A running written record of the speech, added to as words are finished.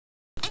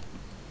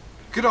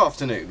Good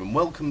afternoon and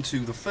welcome to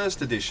the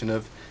first edition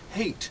of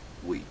Hate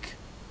Week.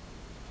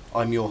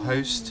 I'm your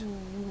host,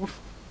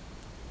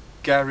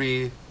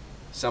 Gary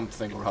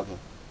Somethingorother.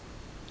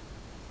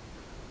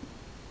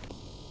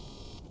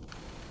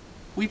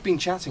 We've been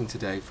chatting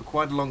today for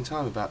quite a long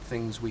time about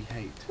things we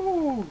hate.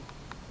 Oh,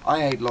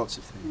 I hate lots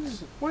of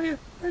things. why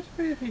are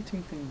you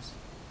hating things?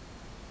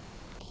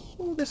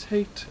 Oh, this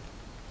hate.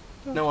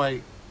 No,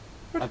 What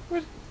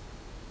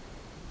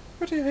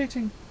are you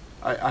hating?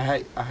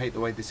 I hate the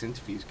way this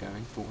interview's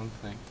going, for one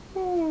thing.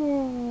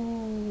 Oh,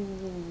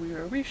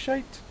 you're a wee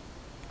shite.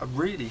 I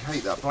really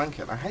hate that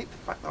blanket. I hate the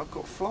fact that I've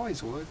got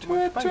flies all over To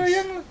my a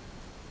face.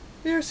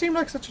 you seem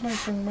like such a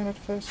nice young man at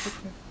first,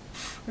 didn't you?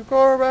 You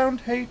go around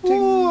hating.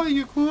 Oh,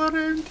 you go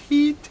around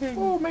hating.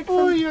 Oh, make fun.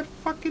 Oh, you're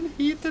fucking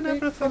hating Make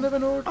everything. fun of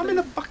an old I'm in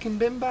a lady. fucking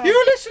bin bag.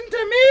 You listen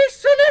to me,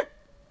 sonny!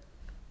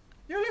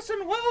 You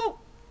listen well!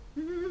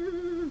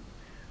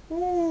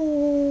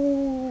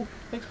 Ooh,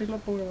 makes me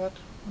love all of that.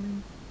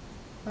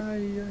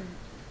 Aye.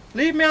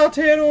 Leave me out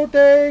here all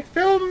day,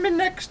 film me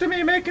next to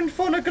me making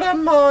fun of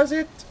Grandma, is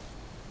it?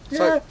 Yeah,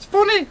 So- it's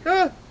funny,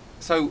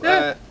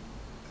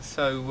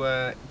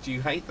 So, do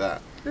you hate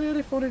that?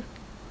 really funny.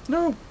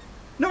 No,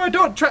 I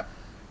don't. Try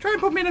and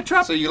put me in a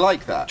trap. So you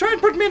like that? Try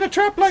and put me in a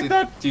trap like So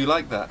that. Do you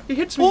like that? He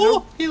hits me. Oh,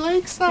 No. he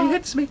likes that. He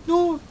hits me.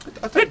 No,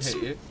 I don't Hits-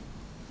 hit you.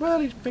 Well,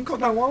 he thinks Got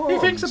about no He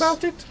thinks arms.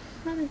 about it.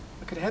 Maybe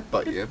I could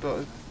headbutt you, but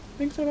I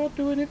thinks about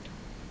doing it.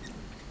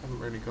 haven't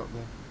really got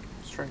the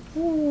strength.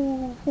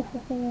 Ooh,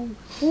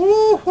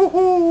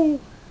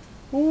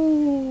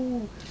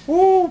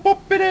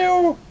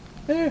 boppity-oo.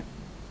 There.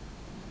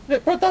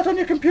 Put that on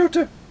your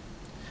computer.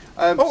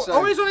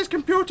 So He's on his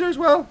computer as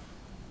well.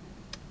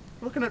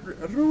 Looking at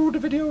rude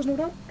videos, no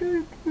doubt.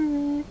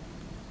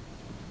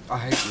 I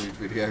hate rude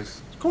videos.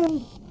 It's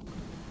cold.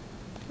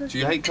 Do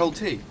you hate cold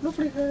tea?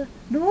 Lovely hair.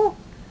 No,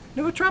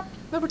 never trap.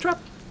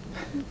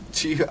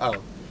 Do you?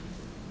 Oh,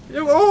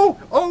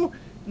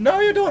 now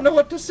you don't know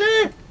what to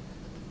say.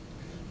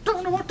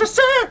 Don't know what to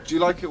say. Do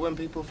you like it when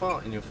people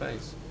fart in your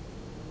face?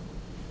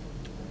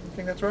 I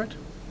think that's right.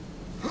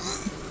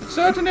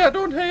 Certainly, I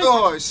don't hate it.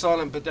 Oh, it's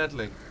silent but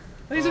deadly.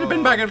 He's in a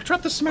bin bag. It'll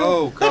trap the smell.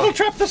 Oh, God. That'll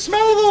trap the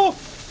smell, though.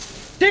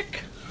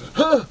 Dick.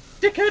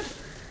 Dickhead.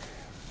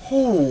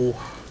 Oh,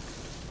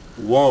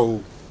 wow.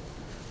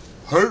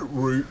 Hate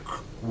Week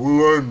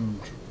will end,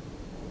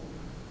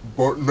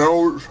 but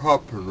now it's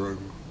happening.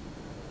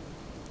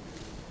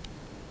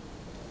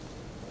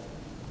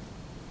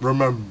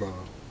 Remember.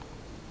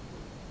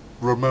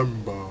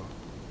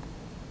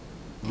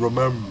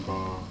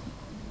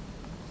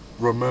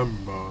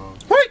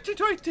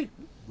 Hoity-toity.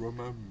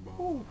 Remember.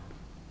 Oh.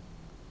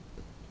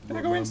 Can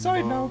I go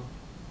inside now?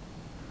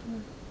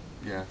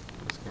 Yeah,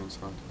 let's go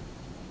inside.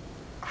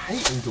 I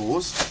hate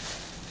indoors.